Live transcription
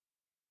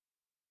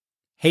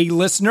Hey,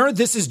 listener,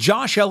 this is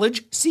Josh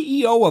Elledge,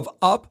 CEO of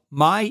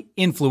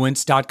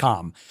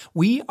UpMyInfluence.com.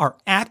 We are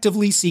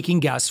actively seeking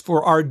guests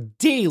for our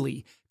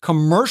daily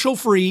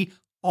commercial-free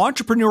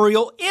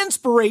entrepreneurial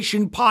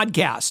inspiration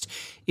podcast.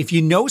 If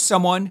you know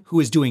someone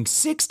who is doing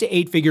 6 to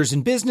 8 figures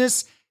in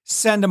business,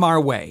 send them our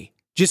way.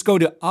 Just go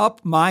to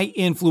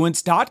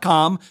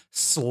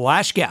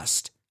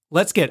UpMyInfluence.com/guest.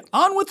 Let's get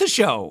on with the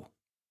show.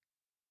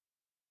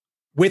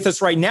 With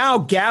us right now,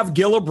 Gav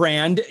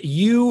Gillibrand.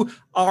 You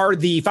are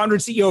the founder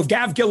and CEO of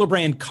Gav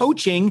Gillibrand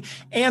Coaching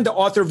and the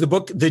author of the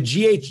book, The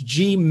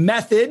GHG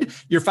Method.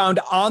 You're found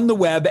on the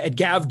web at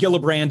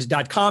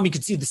gavgillibrand.com. You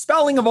can see the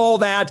spelling of all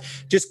that.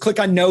 Just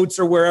click on notes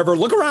or wherever.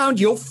 Look around.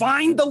 You'll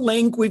find the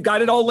link. We've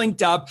got it all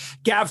linked up.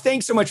 Gav,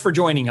 thanks so much for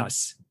joining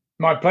us.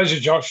 My pleasure,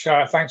 Josh.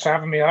 Thanks for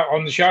having me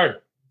on the show.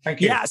 Thank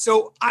you. Yeah.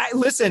 So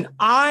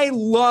I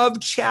love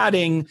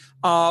chatting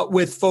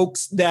with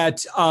folks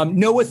that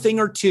know a thing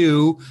or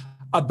two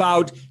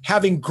about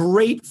having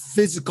great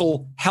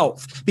physical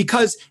health,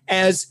 because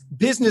as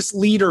business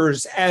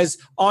leaders, as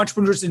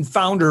entrepreneurs and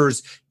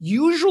founders,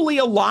 usually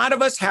a lot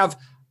of us have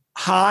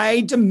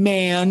high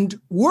demand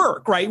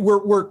work, right?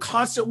 We're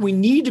constant. We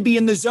need to be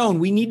in the zone.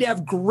 We need to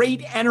have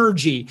great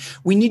energy.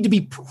 We need to be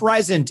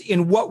present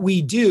in what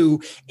we do.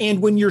 And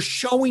when you're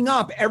showing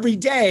up every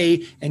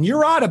day and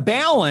you're out of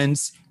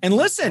balance, and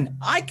listen,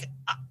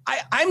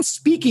 I'm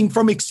speaking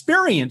from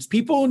experience.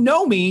 People who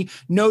know me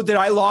know that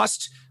I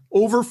lost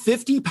over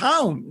 50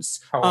 pounds.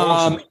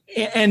 Awesome.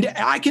 And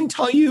I can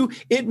tell you,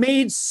 it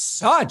made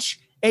such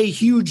a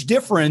huge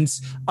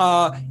difference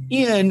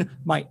in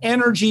my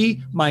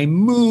energy, my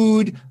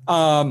mood,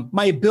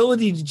 my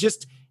ability to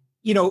just,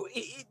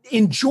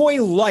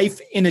 enjoy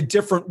life in a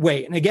different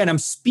way. And again, I'm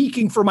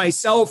speaking for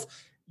myself.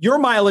 Your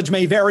mileage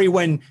may vary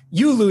when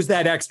you lose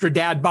that extra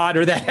dad bod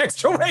or that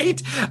extra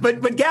weight.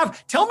 But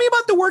Gav, tell me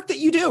about the work that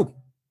you do.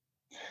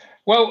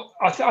 Well,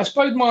 I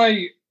suppose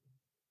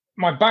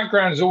my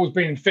background has always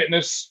been in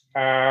fitness,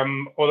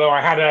 although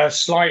I had a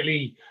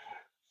slightly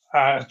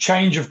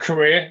change of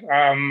career.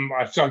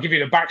 So I'll give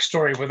you the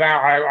backstory with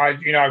that. I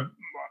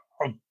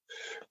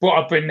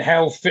brought up in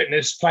health,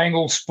 fitness, playing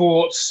all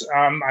sports,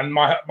 and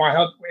my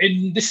health.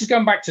 This is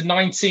going back to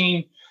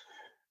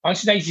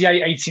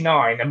 1988,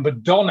 89, and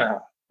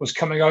Madonna was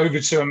coming over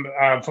to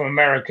from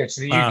America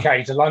to the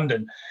UK to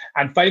London,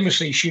 and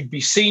famously she'd be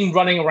seen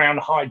running around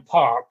Hyde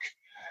Park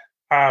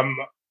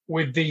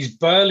with these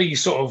burly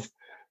sort of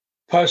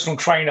personal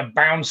trainer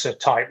bouncer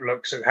type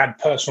looks that had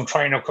personal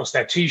trainer across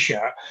their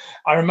t-shirt.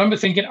 I remember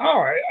thinking,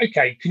 oh,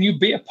 okay, can you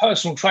be a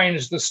personal trainer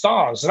to the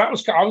stars? So I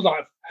was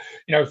like,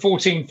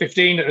 14,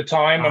 15 at the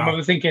time. Wow. I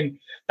remember thinking,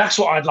 that's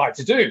what I'd like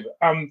to do.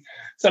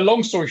 So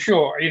long story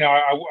short,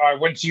 I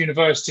went to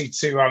university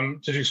to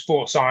do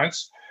sports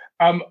science,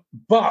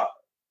 but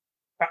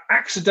I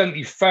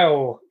accidentally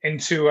fell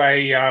into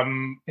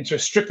a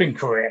stripping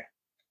career.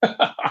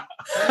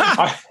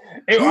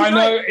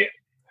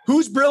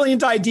 Whose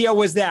brilliant idea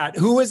was that?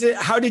 Who was it?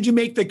 How did you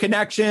make the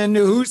connection?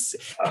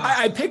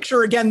 I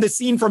picture again the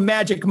scene from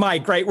Magic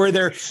Mike, right, where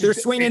they're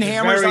swinging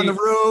hammers on the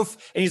roof,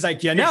 and he's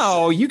like,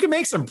 you can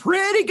make some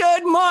pretty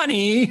good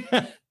money.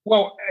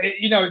 Well,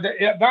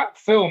 that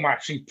film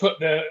actually put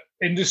the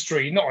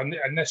industry not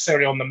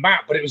necessarily on the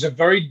map, but it was a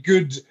very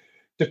good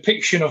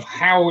depiction of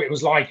how it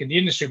was like in the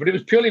industry. But it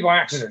was purely by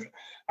accident.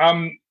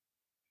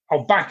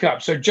 I'll back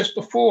up. So just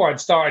before I'd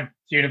started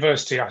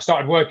university, I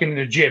started working in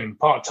a gym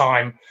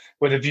part-time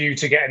with a view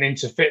to getting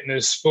into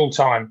fitness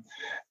full-time.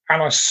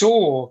 And I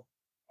saw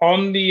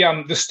on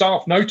the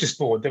staff notice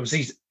board, there was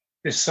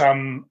this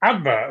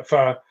advert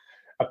for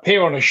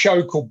appear on a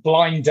show called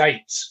Blind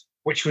Dates,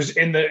 which was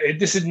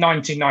this is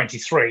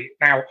 1993.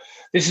 Now,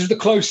 this is the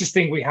closest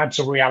thing we had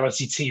to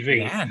reality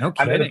TV. Yeah, no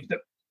kidding. And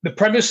the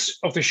premise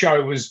of the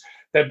show was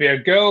there'd be a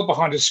girl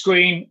behind a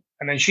screen,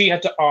 and then she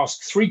had to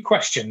ask 3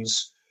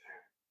 questions.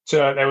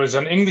 There was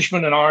an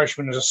Englishman, an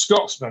Irishman, and a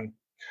Scotsman.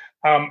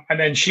 And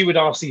then she would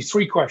ask these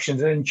 3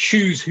 questions and then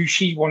choose who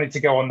she wanted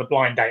to go on the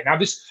blind date. Now,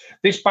 this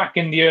back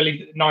in the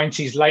early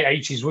 90s, late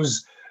 80s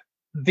was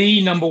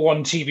the number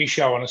one TV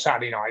show on a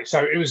Saturday night.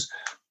 So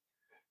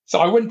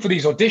I went for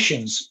these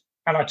auditions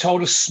and I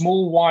told a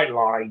small white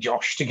lie,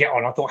 Josh, to get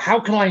on. I thought, how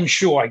can I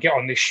ensure I get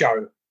on this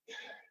show?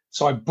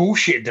 So I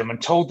bullshitted them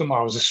and told them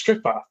I was a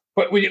stripper.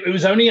 But it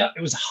was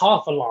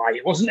half a lie.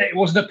 It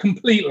wasn't a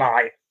complete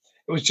lie.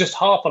 It was just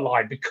half a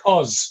lie,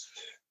 because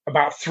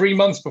about 3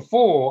 months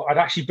before, I'd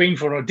actually been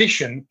for an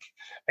audition.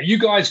 You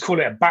guys call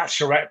it a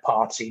bachelorette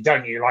party,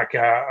 don't you?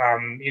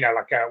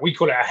 We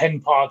call it a hen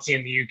party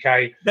in the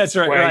UK. That's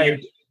right.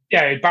 Right.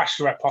 A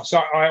bachelorette party. So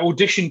I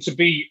auditioned to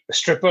be a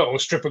stripper or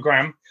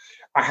strippergram.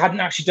 I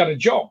hadn't actually done a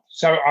job.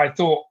 So I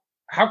thought,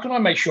 how can I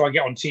make sure I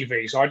get on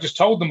TV? So I just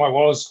told them I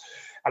was,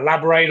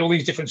 elaborated all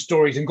these different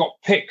stories, and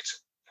got picked.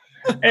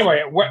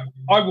 Anyway,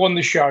 I won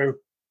the show.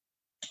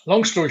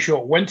 Long story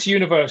short, went to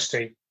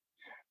university,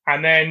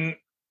 and then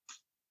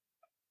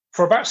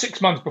for about 6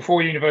 months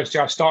before university,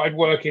 I started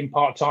working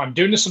part-time,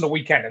 doing this on the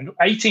weekend, and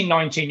 18,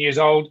 19 years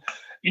old,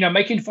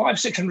 making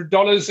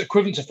 $500-600,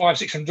 equivalent to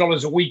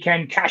 $500-600 a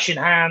weekend, cash in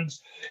hand.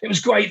 It was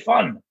great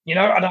fun,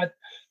 and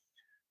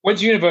went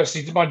to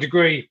university, did my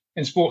degree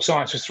in sports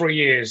science for 3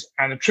 years.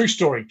 And a true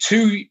story,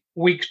 2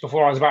 weeks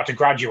before I was about to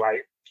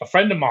graduate, a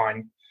friend of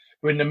mine,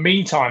 who in the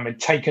meantime had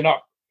taken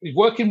up,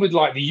 working with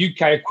like the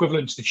UK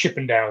equivalent to the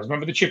Chippendales.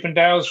 Remember the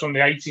Chippendales from the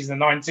 80s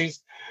and the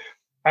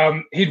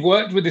 90s? He'd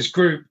worked with this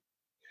group,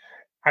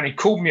 and he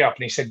called me up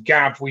and he said,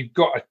 Gav, we've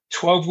got a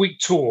 12-week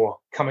tour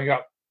coming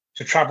up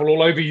to travel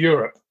all over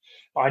Europe.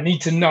 I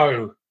need to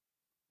know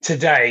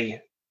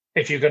today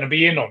if you're going to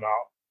be in or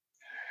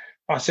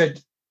not. I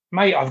said,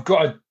 mate, I've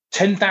got a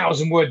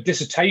 10,000 word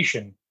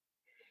dissertation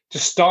to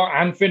start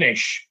and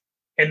finish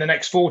in the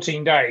next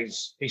 14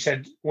 days. He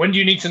said, when do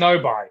you need to know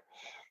by?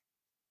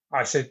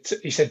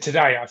 He said,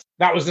 today.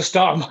 That was the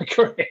start of my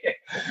career.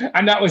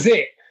 And that was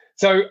it.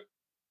 So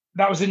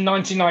that was in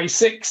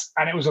 1996.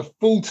 And it was a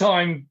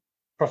full-time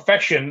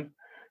profession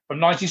from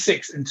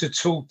 96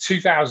 until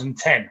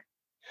 2010.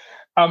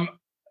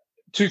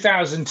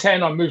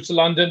 2010, I moved to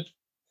London.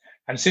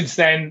 And since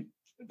then,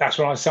 that's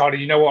when I decided,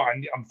 you know what,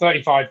 I'm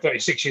 35,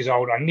 36 years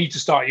old. I need to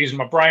start using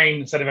my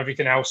brain instead of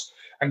everything else,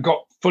 and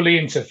got fully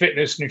into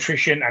fitness,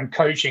 nutrition, and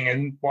coaching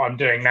and what I'm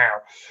doing now.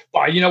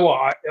 But you know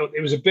what,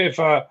 it was a bit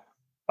of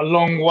a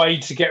long way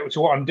to get to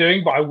what I'm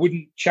doing, but I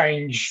wouldn't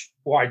change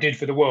what I did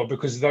for the world,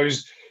 because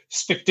those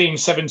 15,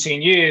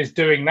 17 years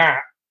doing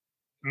that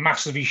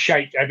massively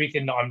shaped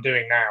everything that I'm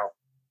doing now.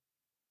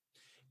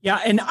 Yeah.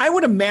 And I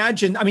would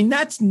imagine, I mean,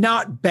 that's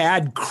not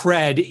bad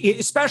cred,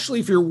 especially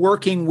if you're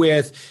working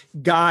with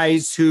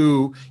guys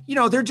who, you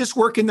know, they're just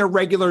working their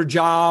regular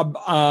job.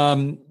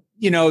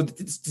 You know,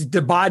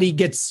 the body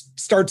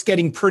starts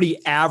getting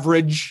pretty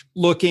average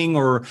looking,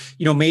 or,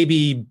 you know,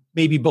 maybe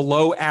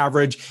below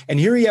average. And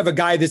here you have a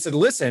guy that said,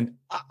 listen,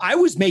 I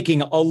was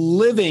making a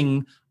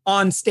living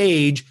on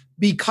stage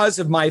because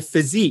of my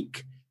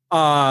physique.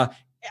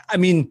 I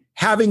mean,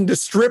 having the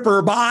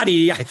stripper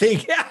body, I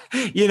think,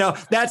 you know,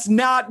 that's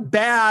not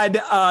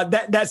bad.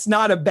 That's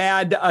not a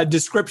bad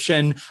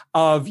description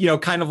of, you know,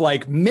 kind of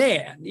like,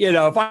 man, you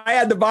know, if I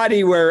had the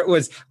body where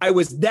I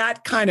was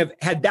that kind of,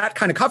 had that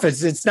kind of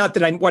confidence, it's not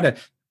that I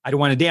don't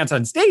want to dance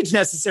on stage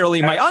necessarily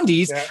in my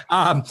undies.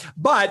 Yeah.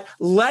 But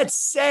let's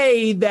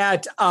say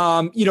that,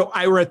 you know,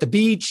 I were at the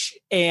beach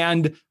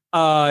and,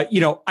 you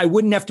know, I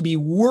wouldn't have to be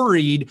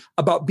worried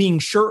about being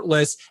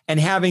shirtless and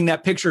having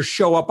that picture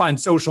show up on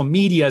social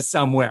media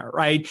somewhere,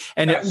 right?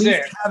 And at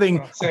least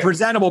having a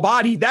presentable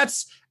body.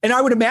 And I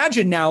would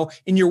imagine now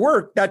in your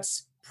work,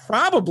 that's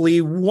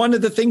probably one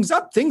of the things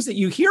that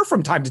you hear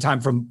from time to time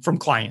from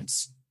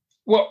clients.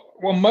 Well,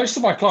 most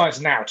of my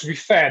clients now, to be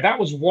fair, that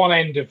was one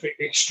end of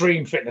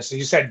extreme fitness. As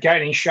you said,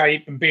 getting in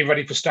shape and being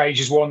ready for stage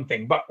is one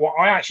thing. But what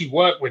I actually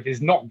work with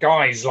is not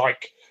guys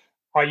like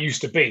I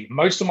used to be.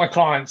 Most of my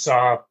clients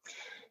are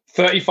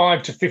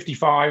 35 to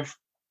 55,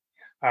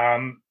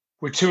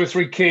 with 2 or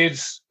 3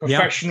 kids,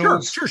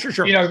 professionals. Yeah,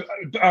 sure. You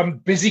know,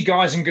 busy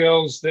guys and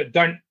girls that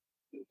don't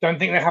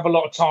think they have a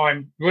lot of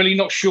time, really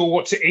not sure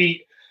what to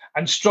eat,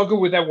 and struggle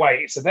with their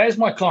weight. So there's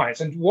my clients.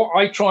 And what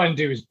I try and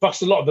do is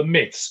bust a lot of the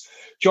myths.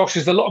 Josh,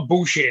 there's a lot of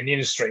bullshit in the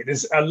industry.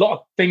 There's a lot of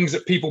things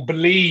that people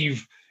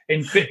believe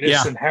in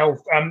fitness and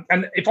health.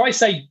 And if I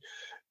say,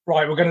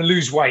 right, we're going to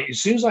lose weight,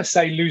 as soon as I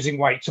say losing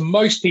weight, to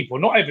most people,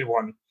 not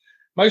everyone,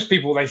 most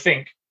people, they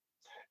think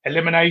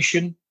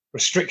elimination,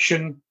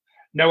 restriction,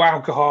 no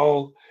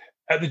alcohol,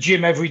 at the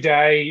gym every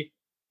day,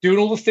 doing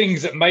all the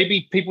things that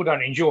maybe people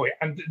don't enjoy.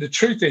 And the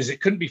truth is,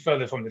 it couldn't be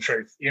further from the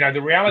truth. You know,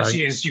 the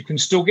reality is you can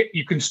still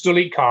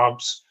eat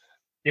carbs.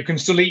 You can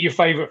still eat your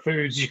favorite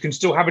foods. You can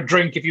still have a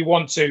drink if you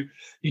want to.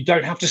 You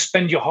don't have to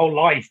spend your whole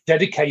life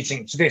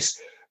dedicating to this.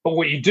 But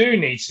what you do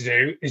need to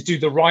do is do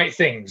the right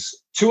things,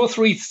 2 or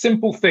 3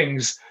 simple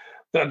things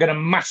that are going to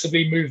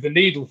massively move the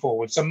needle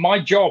forward. So my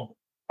job,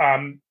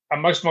 and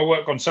most of my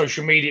work on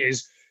social media,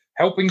 is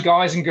helping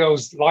guys and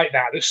girls like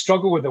that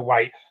struggle with the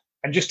weight,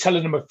 and just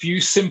telling them a few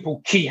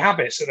simple key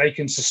habits that they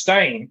can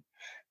sustain,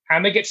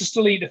 and they get to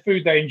still eat the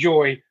food they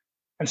enjoy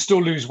and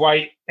still lose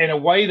weight in a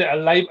way that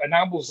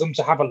enables them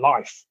to have a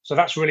life. So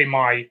that's really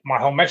my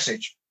whole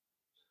message.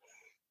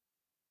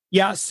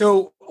 Yeah.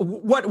 So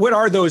what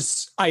are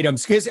those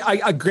items? Because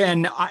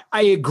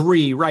I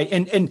agree, right?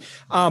 And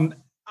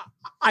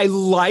I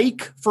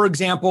like, for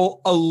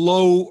example, a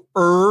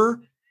lower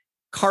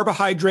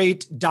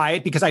carbohydrate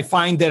diet, because I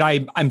find that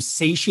I'm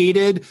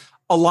satiated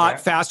a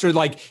lot faster.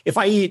 Like if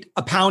I eat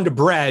a pound of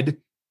bread,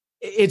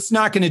 it's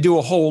not going to do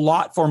a whole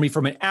lot for me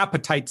from an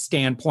appetite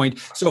standpoint.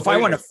 So if I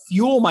want to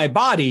fuel my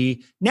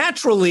body,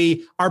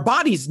 naturally, our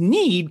bodies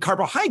need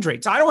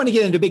carbohydrates. I don't want to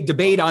get into a big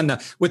debate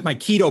with my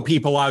keto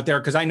people out there,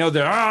 because I know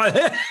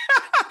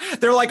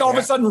they're like all of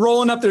a sudden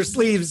rolling up their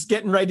sleeves,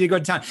 getting ready to go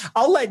to town.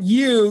 I'll let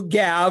you,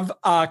 Gav,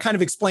 kind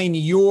of explain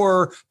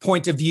your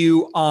point of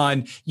view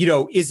on, you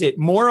know, is it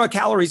more a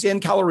calories in,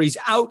 calories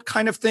out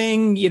kind of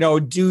thing? You know,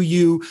 do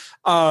you,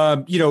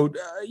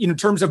 in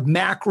terms of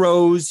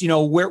macros, you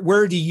know,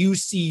 where do you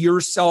see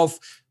yourself,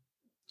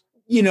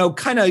 you know,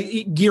 kind of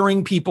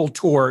gearing people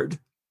toward?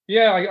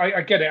 Yeah,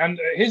 I get it. And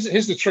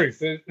here's the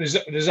truth.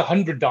 There's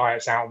 100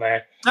 diets out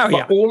there,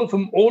 but all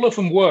of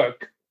them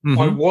work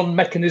by one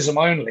mechanism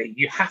only.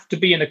 You have to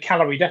be in a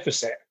calorie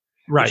deficit.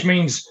 which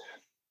means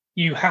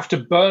you have to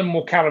burn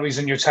more calories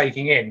than you're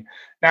taking in.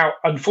 Now,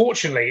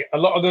 unfortunately, a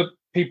lot of the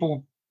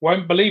people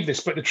won't believe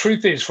this, but the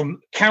truth is,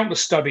 from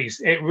countless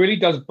studies, it really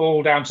does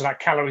boil down to that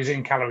calories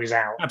in, calories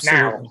out.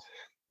 Absolutely.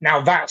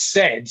 Now that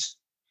said,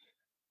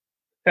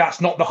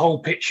 that's not the whole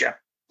picture.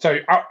 So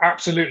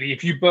absolutely,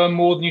 if you burn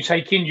more than you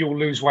take in, you'll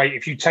lose weight.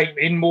 If you take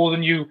in more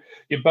than you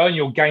burn,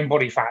 you'll gain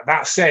body fat.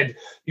 That said,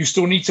 you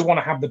still need to want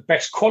to have the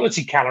best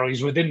quality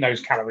calories within those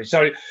calories.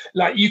 So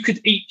like you could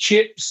eat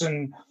chips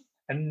and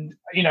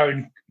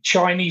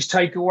Chinese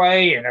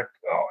takeaway and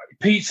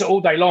pizza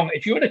all day long.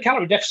 If you're in a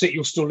calorie deficit,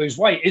 you'll still lose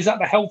weight. Is that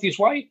the healthiest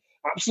way?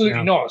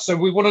 Absolutely not. So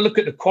we want to look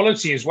at the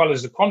quality as well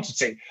as the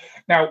quantity.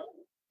 Now,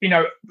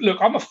 look,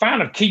 I'm a fan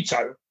of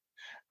keto.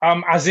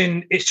 As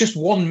in, it's just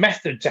one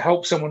method to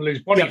help someone lose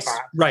body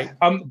fat. Right.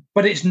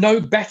 But it's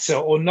no better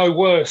or no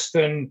worse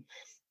than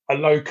a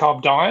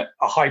low-carb diet,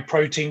 a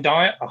high-protein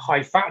diet, a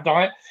high-fat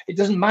diet. It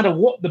doesn't matter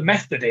what the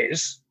method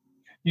is.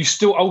 You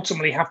still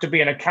ultimately have to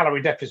be in a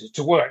calorie deficit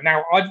to work.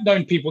 Now, I've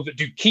known people that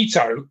do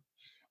keto,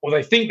 or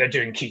they think they're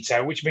doing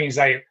keto, which means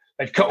they've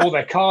cut all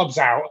their carbs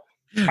out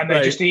and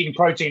they're just eating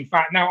protein,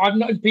 fat. Now, I've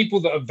known people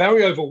that are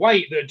very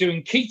overweight that are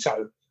doing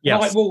keto.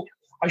 Yes. Like, well,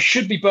 I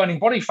should be burning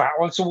body fat.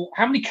 Well, so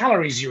how many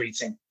calories are you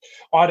eating?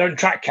 I don't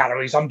track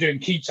calories. I'm doing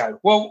keto.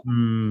 Well,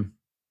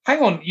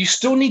 hang on. You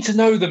still need to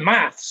know the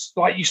maths.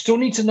 Like, you still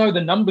need to know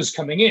the numbers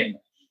coming in.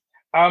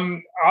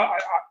 I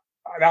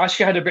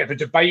actually had a bit of a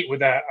debate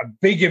with a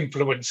big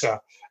influencer,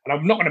 and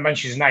I'm not going to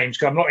mention his names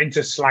because I'm not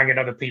into slanging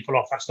other people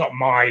off. That's not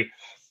my...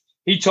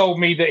 He told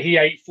me that he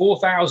ate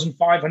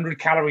 4,500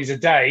 calories a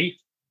day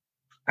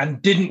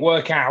and didn't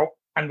work out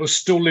and was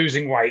still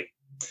losing weight.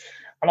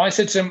 And I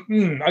said to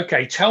him,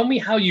 okay, tell me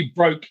how you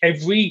broke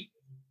every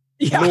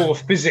law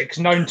of physics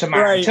known to man.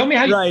 Right, tell me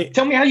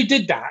how you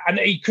did that. And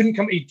he couldn't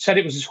come. He said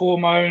it was his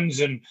hormones.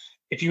 And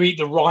if you eat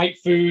the right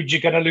food,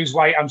 you're going to lose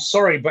weight. I'm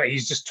sorry, but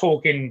he's just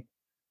talking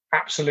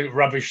absolute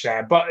rubbish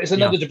there. But it's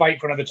another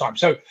debate for another time.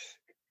 So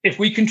if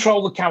we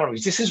control the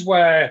calories, this is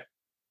where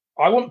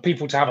I want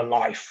people to have a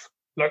life.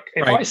 Look,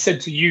 if I said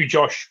to you,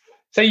 Josh,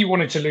 say you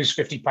wanted to lose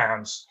 50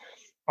 pounds,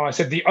 I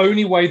said the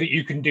only way that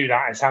you can do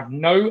that is have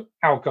no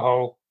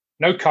alcohol,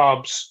 no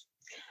carbs,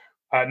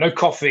 no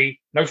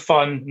coffee, no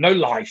fun, no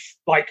life.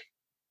 Like,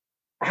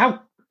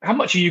 how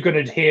much are you going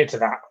to adhere to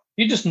that?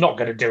 You're just not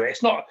going to do it.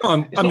 It's not.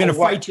 I'm going to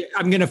fight you.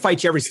 I'm going to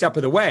fight you every step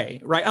of the way,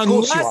 right?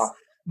 Unless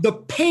the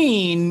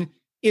pain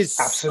is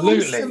so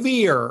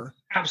severe.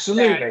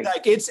 Absolutely.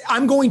 Like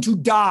I'm going to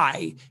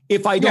die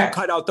if I don't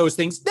cut out those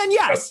things. Then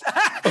yes,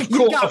 of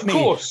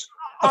course.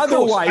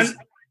 Otherwise,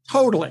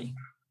 totally.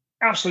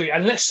 Absolutely.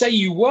 And let's say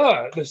you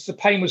were, the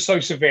pain was so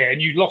severe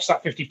and you lost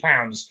that 50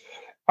 pounds.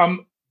 I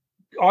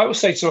would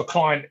say to a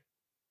client,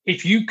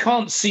 if you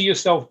can't see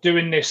yourself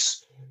doing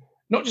this,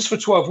 not just for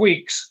 12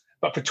 weeks,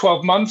 but for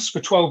 12 months, for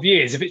 12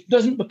 years, if it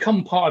doesn't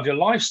become part of your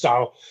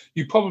lifestyle,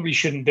 you probably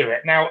shouldn't do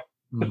it. Now,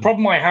 the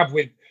problem I have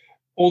with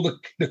all the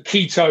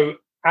keto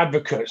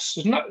advocates,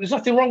 there's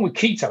nothing wrong with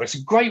keto. It's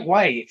a great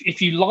way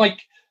if you like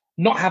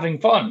not having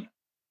fun.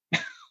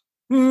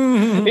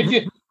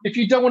 If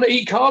you don't want to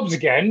eat carbs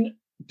again,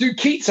 do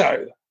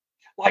keto.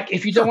 Like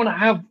if you don't want to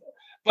have,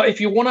 but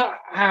if you want to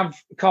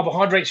have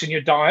carbohydrates in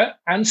your diet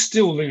and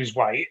still lose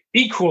weight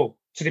equal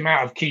to the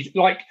amount of keto,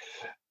 like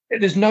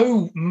there's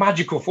no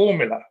magical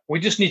formula. We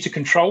just need to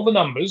control the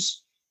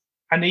numbers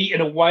and eat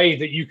in a way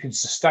that you can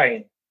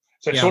sustain.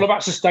 So it's all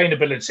about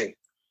sustainability.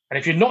 And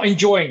if you're not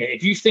enjoying it,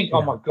 if you think,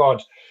 oh my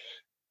God,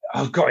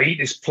 I've got to eat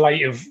this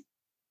plate of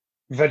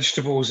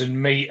vegetables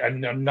and meat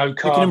and no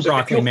carbs. Chicken and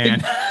broccoli,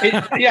 man.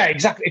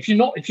 Exactly. If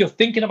you're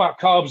thinking about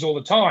carbs all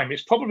the time,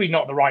 it's probably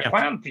not the right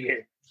plan for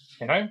you,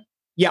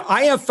 Yeah,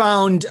 I have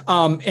found,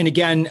 and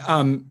again,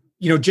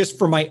 just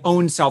for my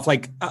own self,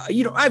 like,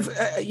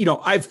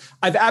 I've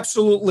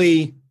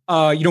absolutely,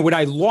 when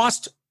I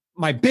lost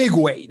my big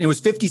weight, it was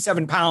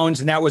 57 pounds,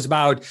 and that was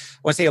about, I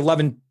want to say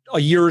 11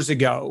 years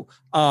ago.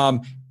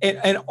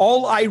 And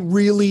all I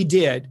really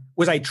did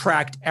was I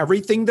tracked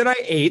everything that I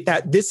ate,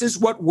 that this is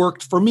what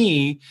worked for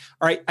me.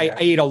 All right. I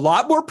ate a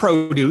lot more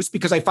produce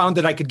because I found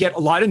that I could get a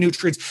lot of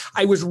nutrients.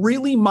 I was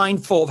really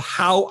mindful of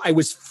how I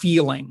was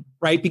feeling,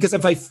 right? Because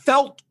if I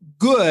felt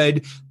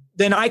good,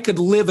 then I could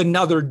live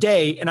another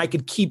day and I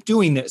could keep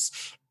doing this.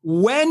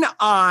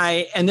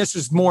 And this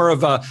is more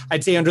of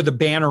I'd say under the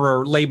banner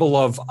or label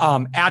of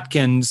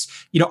Atkins,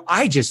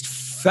 I just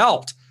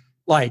felt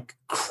like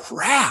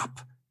crap.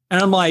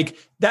 And I'm like,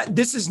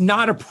 this is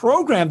not a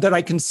program that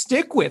I can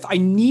stick with. I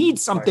need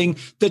something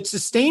that's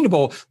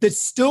sustainable, that's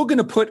still going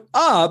to put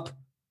up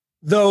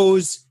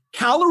those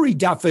calorie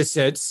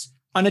deficits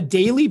on a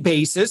daily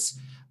basis.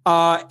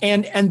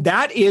 And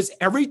that is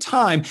every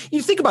time.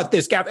 You think about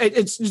this, Gav,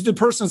 it's the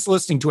person that's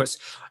listening to us.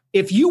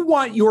 If you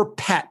want your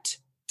pet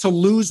to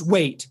lose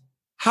weight,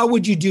 how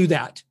would you do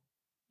that?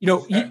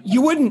 You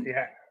wouldn't,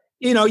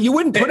 you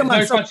wouldn't put him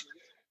on something.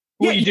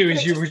 What you do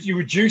is you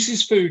reduce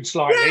his food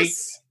slightly,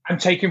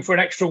 and take him for an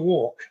extra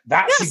walk.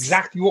 That's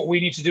exactly what we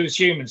need to do as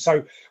humans.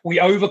 So we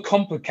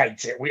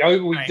overcomplicate it. We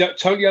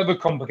totally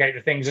overcomplicate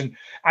the things. And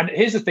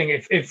here's the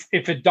thing: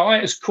 if a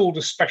diet is called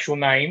a special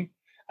name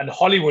and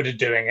Hollywood are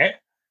doing it,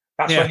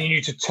 that's when you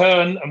need to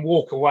turn and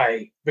walk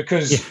away,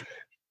 because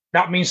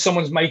that means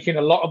someone's making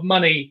a lot of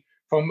money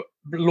from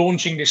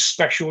launching this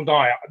special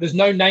diet. There's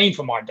no name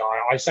for my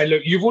diet. I say,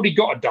 look, you've already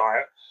got a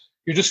diet.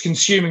 You're just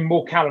consuming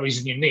more calories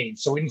than you need.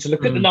 So we need to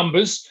look at the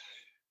numbers.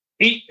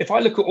 If I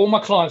look at all my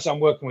clients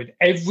I'm working with,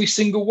 every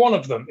single one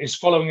of them is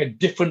following a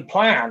different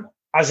plan,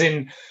 as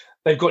in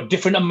they've got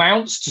different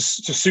amounts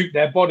to suit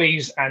their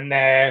bodies and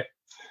their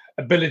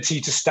ability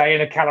to stay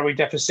in a calorie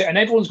deficit. And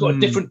everyone's got a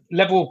different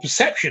level of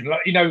perception.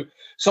 Like,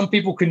 some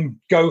people can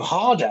go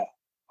harder.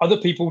 Other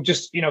people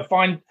just,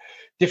 find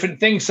different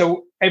things.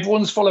 So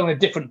everyone's following a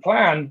different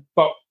plan,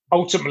 but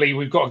ultimately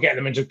we've got to get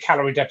them into a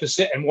calorie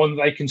deficit and one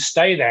that they can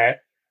stay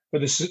there for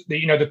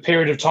the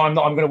period of time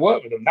that I'm going to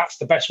work with them. That's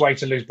the best way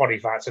to lose body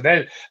fat. So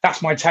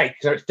that's my take.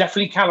 So it's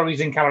definitely calories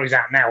in, calories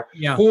out. Now,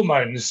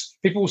 hormones,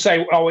 people will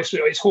say, oh,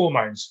 it's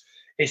hormones.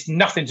 It's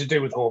nothing to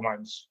do with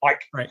hormones.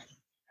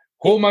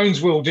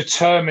 Hormones will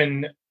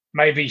determine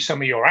maybe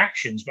some of your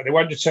actions, but they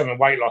won't determine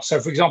weight loss. So,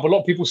 for example, a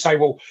lot of people say,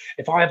 well,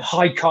 if I have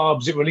high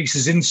carbs, it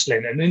releases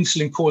insulin, and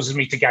insulin causes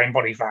me to gain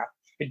body fat.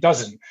 It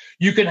doesn't.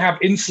 You can have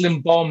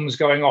insulin bombs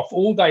going off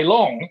all day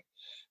long,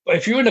 but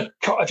if you're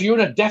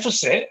in a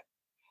deficit,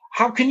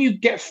 how can you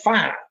get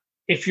fat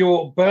if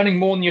you're burning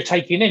more than you're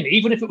taking in,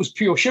 even if it was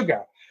pure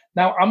sugar?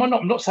 Now, I'm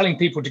not telling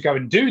people to go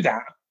and do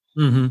that,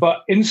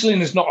 but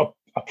insulin is not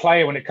a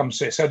player when it comes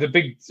to it. So the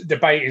big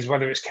debate is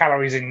whether it's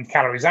calories in,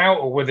 calories out,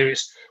 or whether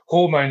it's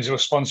hormones are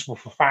responsible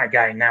for fat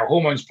gain. Now,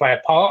 hormones play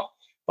a part,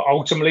 but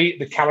ultimately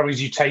the calories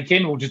you take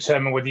in will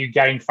determine whether you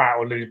gain fat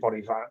or lose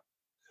body fat.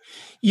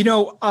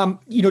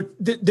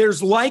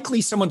 There's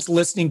likely someone's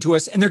listening to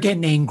us and they're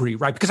getting angry,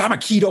 right? Because I'm a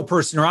keto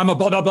person or I'm a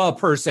blah, blah, blah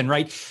person,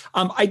 right?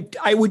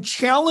 I would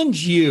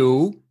challenge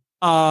you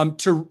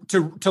to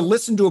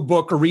listen to a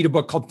book or read a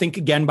book called Think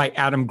Again by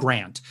Adam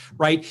Grant,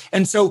 right?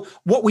 And so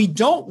what we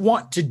don't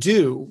want to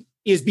do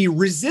is be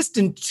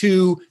resistant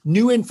to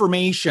new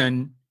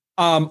information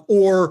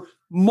or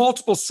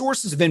multiple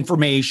sources of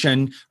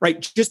information,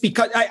 right? Just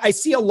because I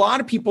see a lot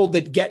of people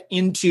that get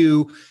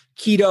into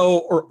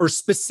keto or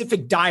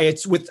specific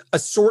diets with a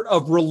sort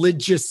of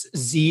religious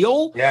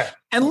zeal. Yeah.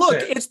 And look,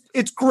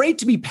 it's great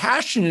to be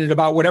passionate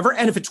about whatever.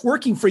 And if it's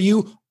working for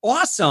you,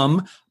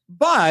 awesome.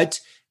 But,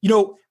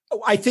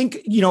 I think,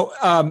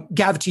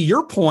 Gav, to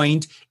your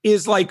point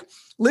is like,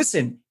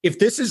 listen, if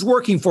this is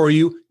working for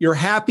you, you're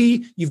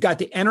happy, you've got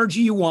the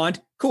energy you want,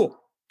 cool.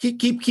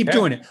 Keep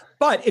doing it.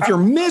 But if you're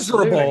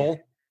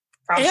miserable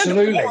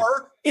and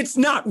or it's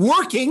not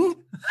working.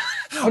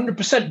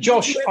 100%,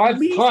 Josh,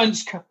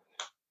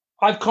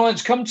 I've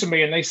clients come to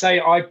me and they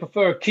say, I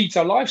prefer a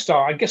keto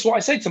lifestyle. And guess what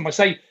I say to them? I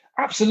say,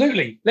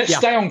 absolutely, let's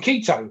stay on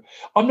keto.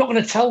 I'm not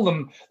going to tell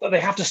them that they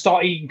have to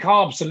start eating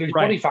carbs to lose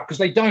body fat, because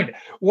they don't.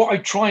 What I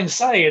try and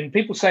say, and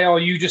people say, oh,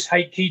 you just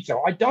hate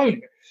keto. I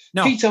don't.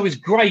 No. Keto is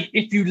great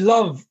if you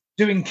love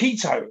doing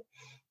keto,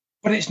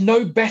 but it's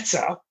no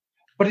better,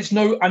 but it's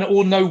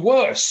no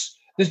worse.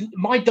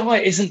 My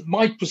diet isn't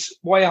my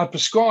way I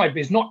prescribe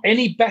is not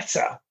any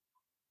better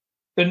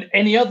than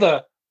any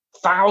other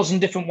 1,000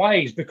 different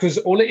ways, because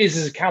all it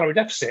is a calorie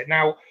deficit.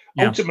 Now,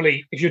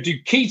 ultimately, if you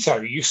do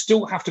keto, you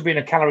still have to be in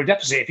a calorie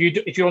deficit.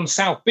 If you're on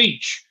South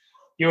Beach,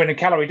 you're in a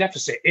calorie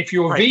deficit. If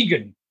you're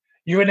vegan,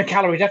 you're in a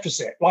calorie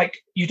deficit.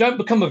 Like, you don't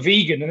become a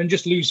vegan and then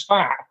just lose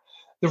fat.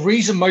 The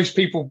reason most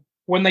people,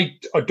 when they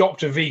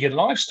adopt a vegan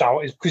lifestyle,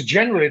 is because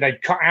generally they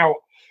cut out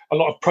a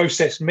lot of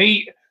processed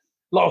meat,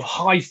 a lot of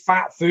high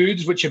fat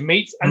foods, which are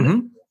meat.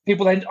 And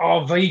people then,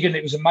 vegan,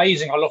 it was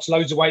amazing. I lost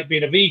loads of weight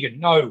being a vegan.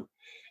 No.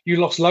 You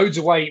lost loads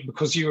of weight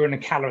because you were in a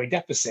calorie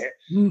deficit.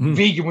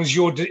 Vegan was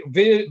your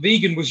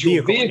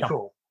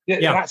vehicle.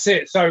 Yeah, that's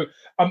it. So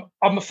I'm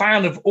a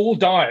fan of all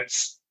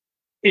diets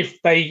if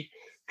they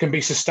can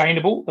be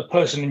sustainable, the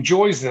person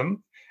enjoys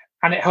them,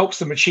 and it helps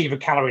them achieve a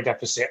calorie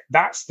deficit.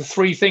 That's the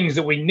three things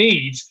that we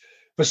need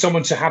for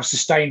someone to have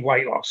sustained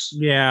weight loss.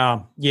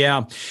 Yeah.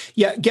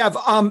 Gav,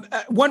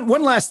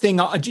 one last thing,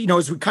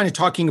 as we're kind of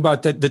talking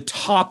about the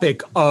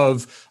topic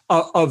of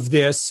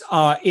this,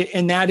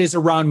 and that is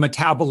around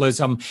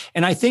metabolism.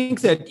 And I think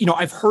that,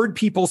 I've heard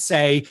people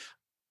say,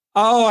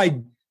 oh,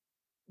 I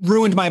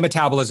ruined my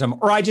metabolism,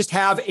 or I just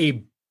have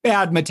a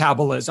bad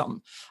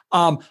metabolism.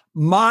 And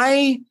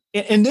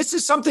this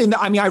is something that,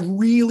 I've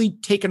really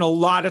taken a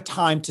lot of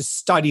time to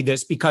study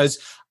this, because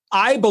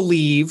I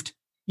believed,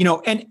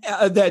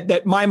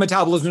 that my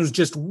metabolism was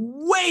just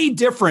way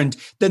different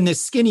than this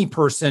skinny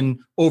person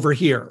over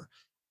here.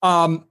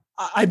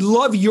 I'd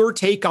love your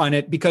take on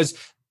it, because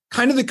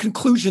kind of the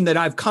conclusion that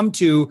I've come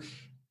to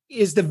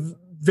is the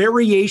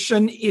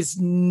variation is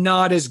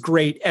not as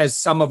great as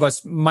some of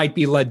us might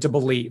be led to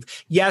believe.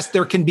 Yes,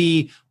 there can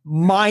be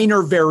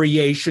minor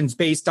variations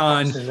based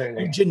on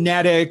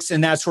genetics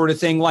and that sort of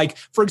thing. Like,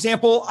 for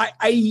example,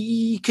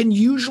 I can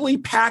usually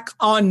pack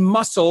on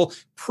muscle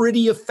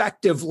pretty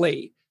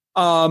effectively.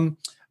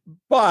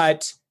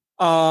 But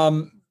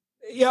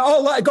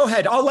Yeah, go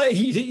ahead. I'll let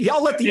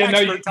the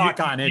expert talk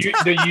on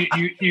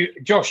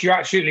it. Josh, you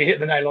absolutely hit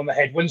the nail on the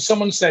head. When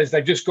someone says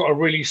they've just got a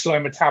really slow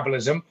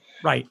metabolism,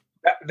 right,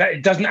 that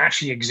it doesn't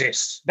actually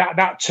exist.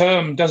 That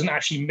term doesn't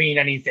actually mean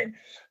anything.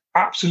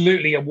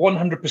 Absolutely,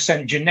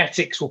 100%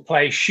 genetics will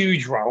play a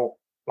huge role.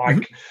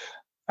 Like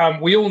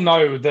we all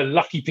know the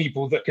lucky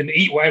people that can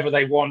eat whatever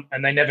they want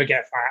and they never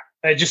get fat.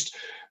 They're just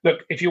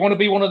look. If you want to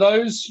be one of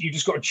those, you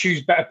just got to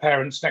choose better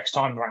parents next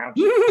time around.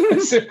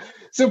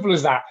 Simple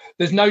as that.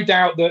 There's no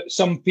doubt that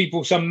some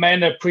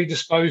men are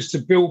predisposed to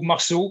build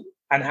muscle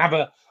and have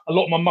a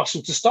lot more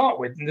muscle to start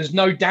with. And there's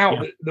no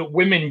doubt that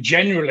women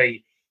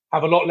generally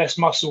have a lot less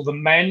muscle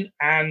than men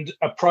and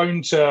are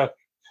prone to,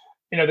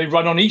 they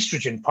run on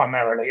estrogen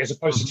primarily as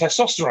opposed to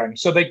testosterone.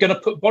 So they're going to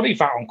put body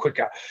fat on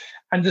quicker.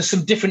 And there's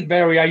some different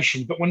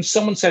variation. But when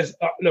someone says,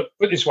 look,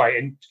 put it this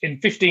way, in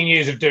 15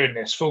 years of doing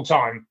this full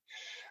time,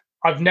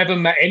 I've never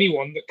met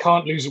anyone that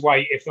can't lose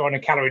weight if they're on a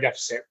calorie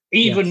deficit.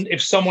 Even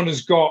if someone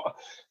has got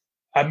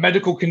a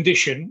medical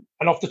condition,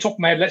 and off the top of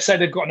my head, let's say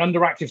they've got an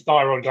underactive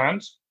thyroid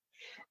gland,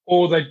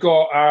 or they've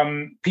got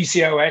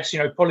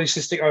PCOS,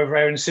 polycystic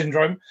ovarian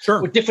syndrome,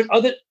 or different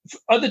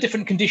other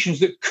different conditions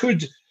that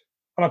could,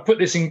 and I put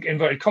this in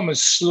inverted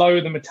commas,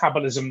 slow the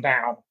metabolism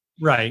down.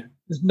 Right.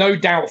 There's no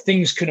doubt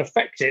things can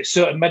affect it.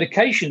 Certain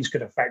medications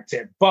could affect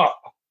it. But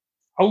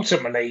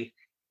ultimately,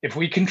 if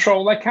we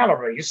control their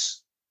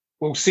calories,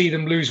 we'll see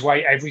them lose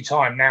weight every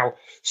time. Now,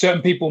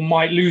 certain people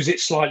might lose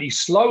it slightly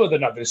slower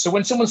than others. So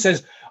when someone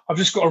says, I've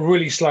just got a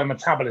really slow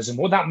metabolism,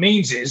 what that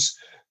means is,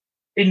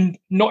 in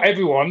not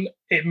everyone,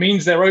 it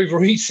means they're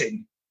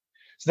overeating.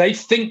 So they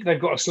think they've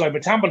got a slow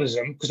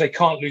metabolism because they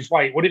can't lose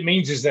weight. What it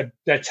means is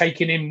they're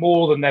taking in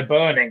more than they're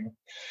burning.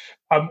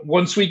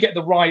 Once we get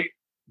the right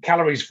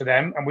calories for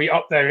them and we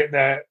up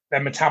their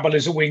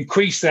metabolism, we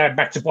increase their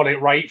metabolic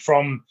rate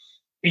from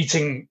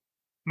eating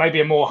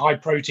maybe a more high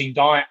protein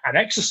diet and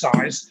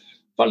exercise,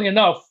 funnily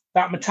enough,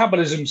 that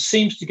metabolism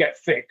seems to get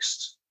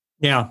fixed.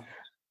 Yeah.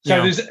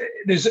 So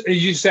there's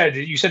as you said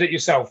it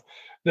yourself,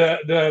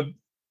 the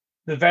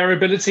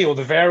variability or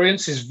the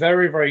variance is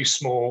very, very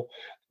small.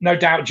 No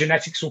doubt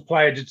genetics will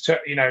play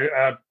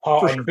a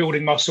part in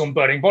building muscle and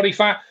burning body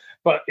fat.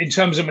 But in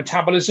terms of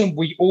metabolism,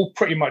 we all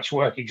pretty much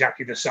work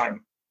exactly the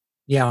same.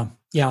 Yeah.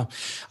 Yeah.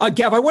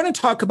 Gav, I want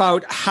to talk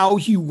about how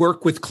you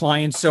work with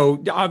clients.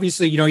 So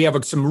obviously, you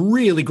have some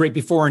really great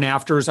before and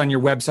afters on your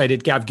website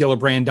at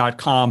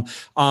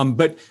gavgillibrand.com.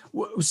 But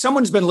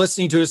someone's been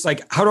listening to us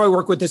like, how do I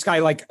work with this guy?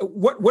 Like,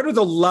 what are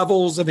the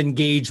levels of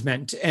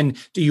engagement? And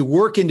do you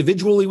work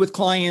individually with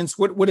clients?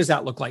 What does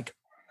that look like?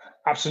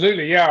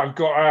 Absolutely. Yeah. I've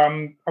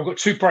got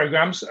two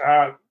programs.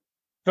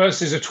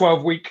 First is a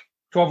 12-week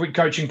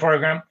coaching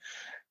program.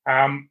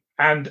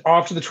 And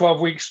after the 12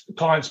 weeks,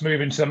 clients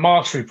move into the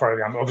mastery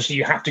program. Obviously,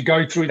 you have to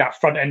go through that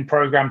front end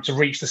program to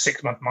reach the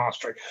 6-month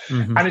mastery.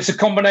 And it's a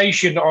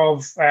combination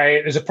of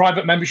there's a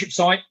private membership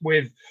site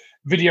with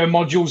video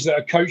modules that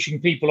are coaching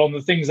people on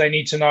the things they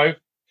need to know.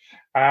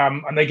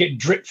 And they get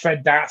drip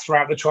fed that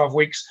throughout the 12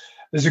 weeks.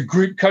 There's a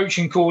group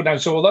coaching call now.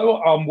 So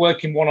although I'm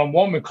working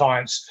one-on-one with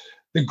clients,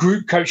 the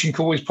group coaching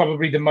call is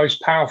probably the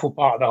most powerful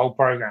part of the whole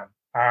program.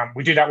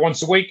 We do that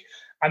once a week.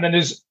 And then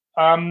there's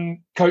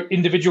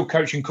individual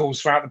coaching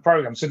calls throughout the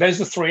program. So there's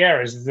the three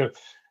areas: the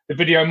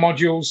video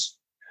modules,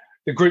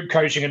 the group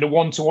coaching, and the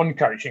one-to-one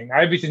coaching. Now,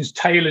 everything's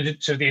tailored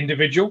to the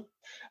individual.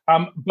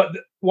 But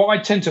what I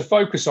tend to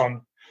focus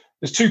on,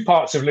 there's two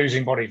parts of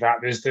losing body fat.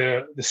 There's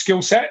the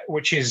skill set,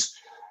 which is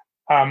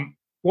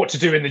what to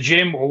do in the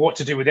gym or what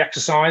to do with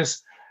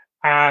exercise,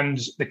 and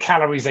the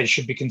calories they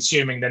should be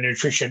consuming, their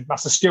nutrition.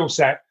 That's the skill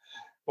set.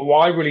 But what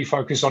I really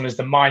focus on is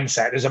the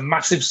mindset. There's a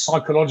massive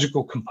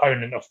psychological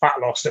component of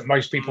fat loss that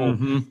most people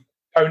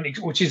don't,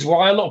 which is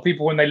why a lot of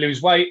people, when they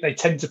lose weight, they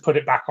tend to put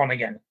it back on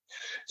again.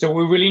 So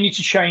we really need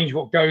to change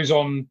what goes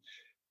on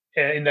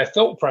in their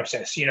thought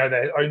process,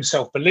 their own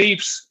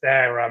self-beliefs,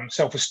 their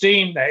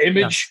self-esteem, their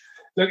image. Yes.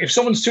 Look, if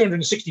someone's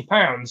 260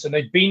 pounds and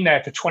they've been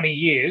there for 20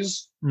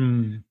 years,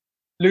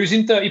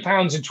 losing 30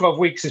 pounds in 12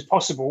 weeks is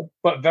possible.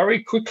 But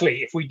very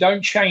quickly, if we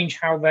don't change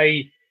how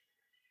they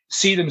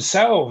see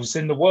themselves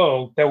in the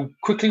world, they'll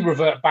quickly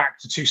revert back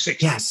to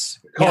 260. Yes.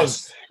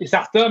 Because it's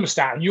that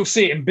thermostat. And you'll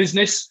see it in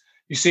business,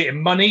 you see it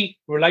in money,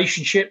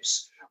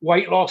 relationships,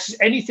 weight loss,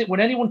 anything. When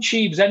anyone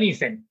achieves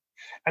anything,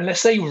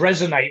 unless they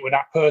resonate with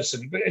that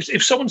person. But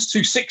if someone's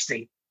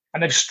 260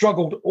 and they've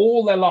struggled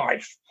all their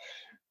life,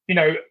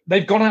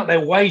 they've gone out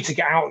their way to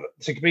get out,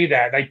 to be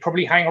there. They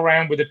probably hang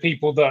around with the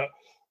people that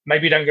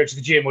maybe don't go to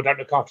the gym or don't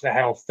look after their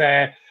health.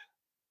 They're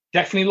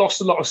definitely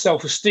lost a lot of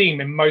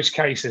self-esteem in most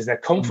cases, their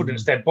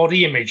confidence, their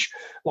body image.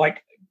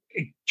 Like,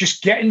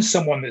 just getting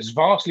someone that's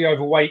vastly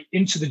overweight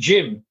into the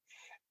gym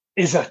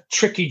is a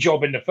tricky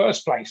job in the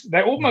first place.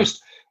 They're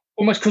almost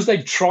because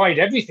they've tried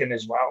everything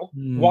as well.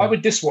 Why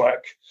would this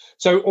work?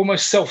 So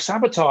almost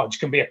self-sabotage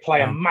can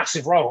play a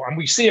massive role. And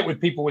we see it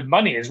with people with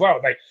money as well.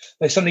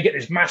 They suddenly get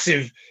this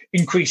massive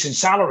increase in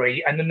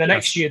salary, and then the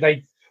next year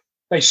they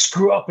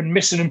screw up and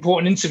miss an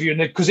important interview, and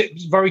because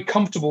it's very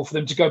comfortable for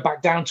them to go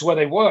back down to where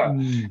they were.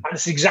 And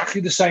it's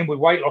exactly the same with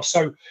weight loss.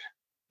 So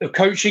the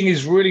coaching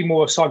is really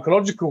more a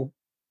psychological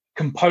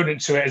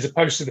component to it, as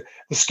opposed to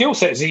the skill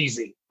set is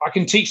easy. I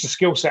can teach the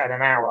skill set in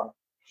an hour.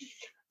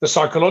 The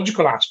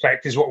psychological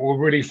aspect is what we'll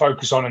really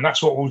focus on, and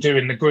that's what we'll do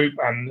in the group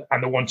and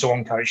the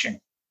one-to-one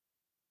coaching.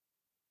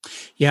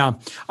 Yeah.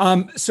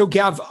 So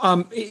Gav,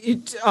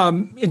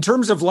 in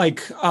terms of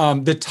like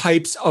the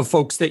types of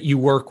folks that you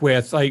work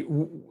with, like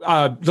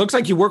looks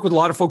like you work with a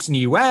lot of folks in the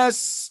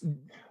US.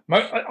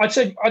 I'd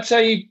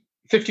say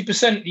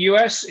 50% the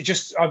US.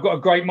 I've got a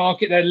great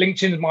market there.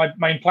 LinkedIn is my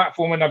main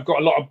platform, and I've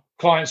got a lot of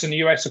clients in the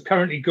US. I've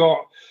currently got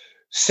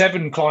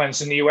 7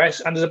 clients in the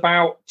US, and there's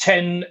about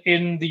 10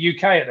 in the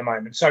UK at the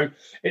moment. So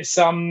it's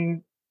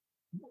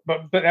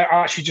but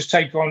I actually just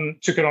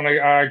took it on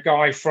a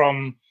guy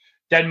from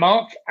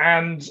Denmark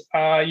and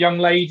a young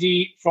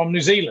lady from New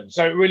Zealand.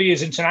 So it really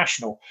is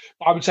international.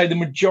 But I would say the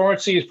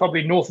majority is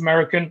probably North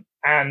American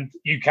and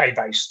UK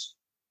based.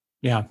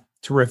 Yeah,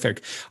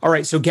 terrific. All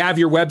right. So Gav,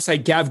 your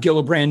website,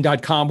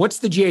 gavgillibrand.com. What's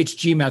the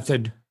GHG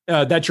method?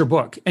 That's your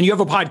book. And you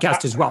have a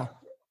podcast as well.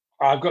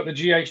 I've got the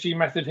GHG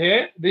method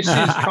here. This is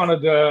kind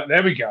of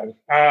there we go.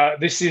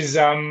 This is,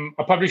 I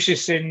published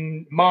this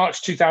in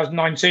March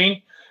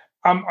 2019.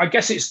 I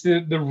guess it's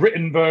the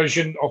written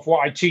version of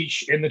what I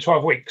teach in the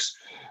 12 weeks.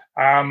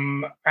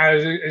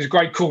 As a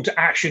great call to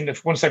action.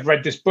 If once they've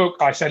read this book,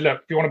 I said,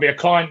 look, if you want to be a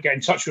client, get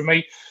in touch with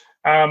me.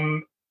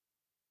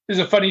 There's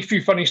a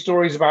few funny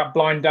stories about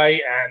blind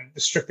date and the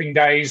stripping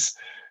days,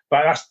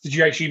 but that's the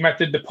GHG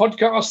method. The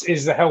podcast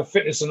is the health,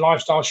 fitness, and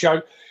lifestyle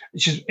show.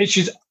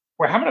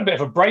 We're having a bit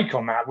of a break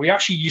on that. We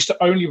actually used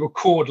to only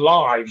record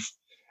live,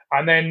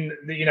 and then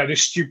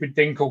this stupid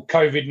thing called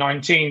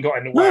COVID-19 got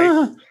in the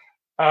way.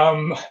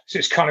 So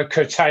it's kind of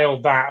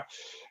curtailed that.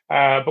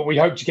 But we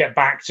hope to get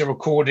back to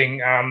recording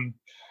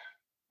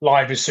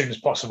live as soon as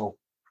possible.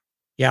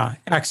 Yeah,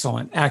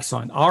 excellent.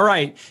 All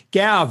right,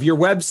 Gav, your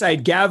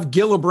website,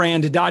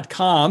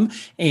 gavgillibrand.com.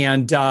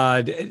 And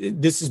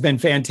this has been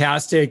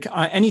fantastic.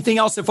 Anything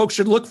else that folks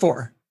should look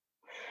for?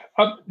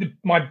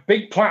 My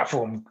big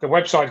platform, the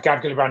website,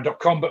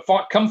 gavgillibrand.com, but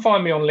come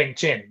find me on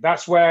LinkedIn.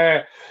 That's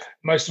where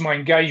most of my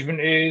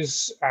engagement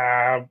is.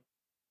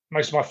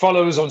 Most of my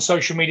followers on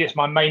social media, it's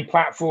my main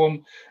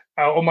platform.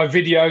 All my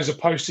videos are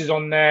posted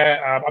on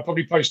there. I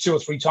probably post 2 or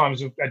 3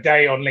 times a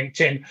day on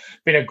LinkedIn.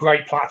 Been a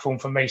great platform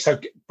for me. So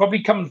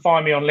probably come and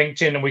find me on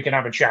LinkedIn and we can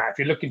have a chat. If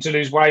you're looking to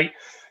lose weight,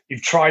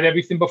 you've tried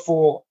everything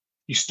before,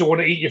 you still want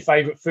to eat your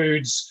favorite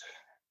foods,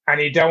 and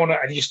you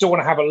still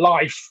want to have a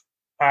life,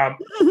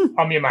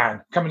 I'm your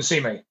man. Come and see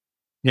me.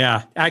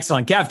 Yeah,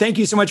 excellent. Gav, thank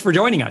you so much for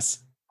joining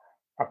us.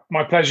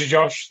 My pleasure,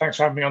 Josh. Thanks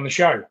for having me on the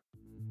show.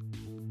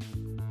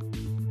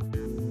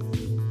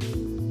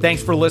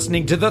 Thanks for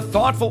listening to the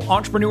Thoughtful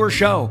Entrepreneur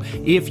Show.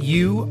 If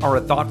you are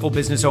a thoughtful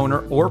business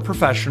owner or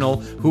professional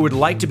who would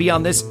like to be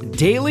on this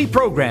daily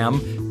program,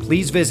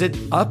 please visit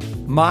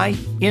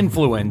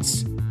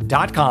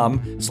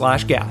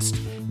upmyinfluence.com/guest.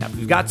 Now, if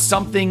you've got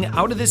something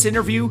out of this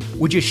interview,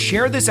 would you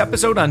share this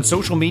episode on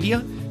social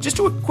media? Just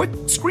do a quick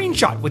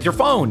screenshot with your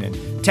phone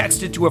and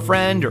text it to a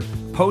friend or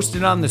post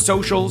it on the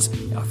socials.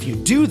 Now, if you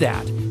do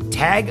that,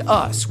 tag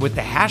us with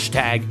the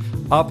hashtag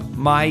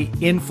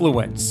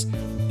UpMyInfluence.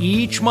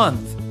 Each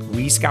month,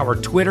 we scour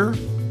Twitter,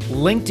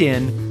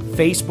 LinkedIn,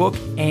 Facebook,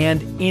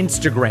 and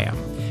Instagram.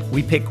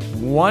 We pick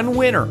one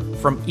winner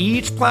from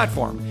each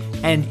platform,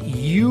 and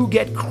you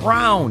get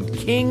crowned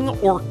king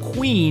or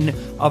queen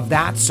of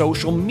that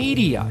social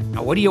media.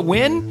 Now, what do you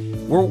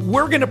win?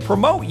 We're going to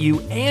promote you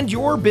and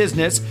your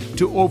business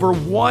to over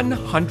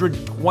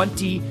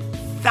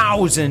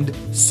 120,000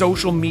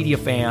 social media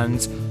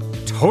fans,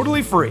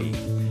 totally free.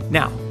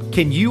 Now,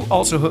 can you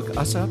also hook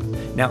us up?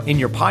 Now, in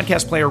your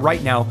podcast player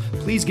right now,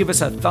 please give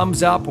us a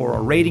thumbs up or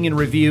a rating and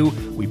review.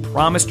 We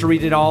promise to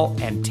read it all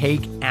and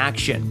take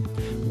action.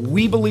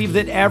 We believe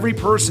that every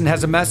person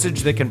has a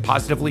message that can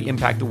positively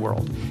impact the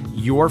world.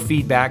 Your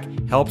feedback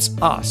helps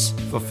us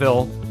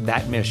fulfill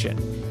that mission.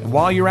 And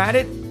while you're at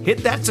it,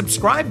 hit that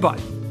subscribe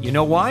button. You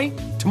know why?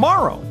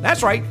 Tomorrow,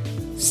 that's right,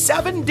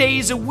 7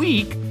 days a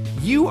week,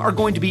 you are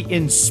going to be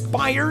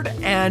inspired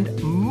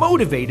and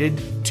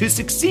motivated to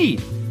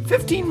succeed.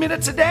 15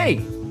 minutes a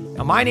day.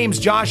 Now, my name's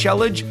Josh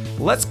Elledge.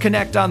 Let's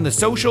connect on the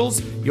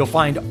socials. You'll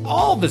find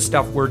all the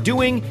stuff we're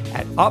doing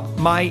at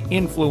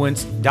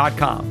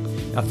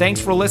upmyinfluence.com. Now, thanks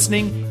for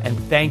listening, and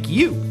thank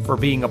you for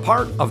being a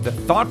part of the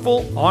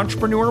Thoughtful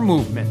Entrepreneur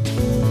Movement.